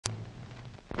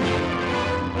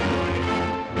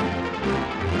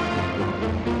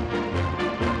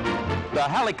the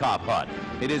Helicop hut.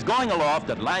 It is going aloft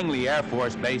at Langley Air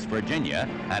Force Base, Virginia,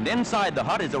 and inside the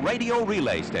hut is a radio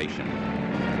relay station.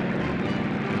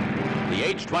 The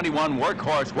H-21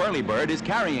 workhorse whirlybird is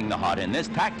carrying the hut in this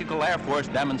tactical Air Force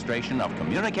demonstration of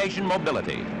communication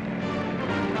mobility.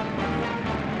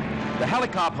 The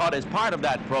Helicop hut is part of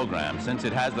that program since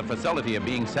it has the facility of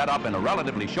being set up in a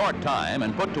relatively short time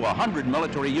and put to 100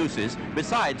 military uses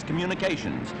besides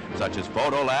communications, such as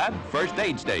photo lab, first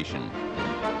aid station.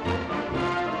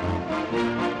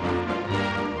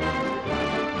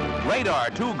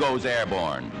 Radar, too, goes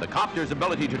airborne. The copter's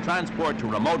ability to transport to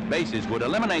remote bases would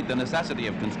eliminate the necessity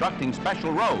of constructing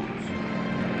special roads.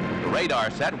 The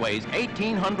radar set weighs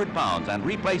 1,800 pounds and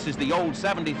replaces the old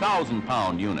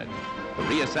 70,000-pound unit. The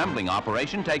reassembling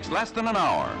operation takes less than an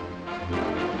hour.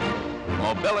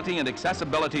 Mobility and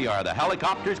accessibility are the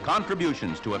helicopter's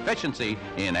contributions to efficiency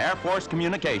in Air Force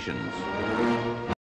communications.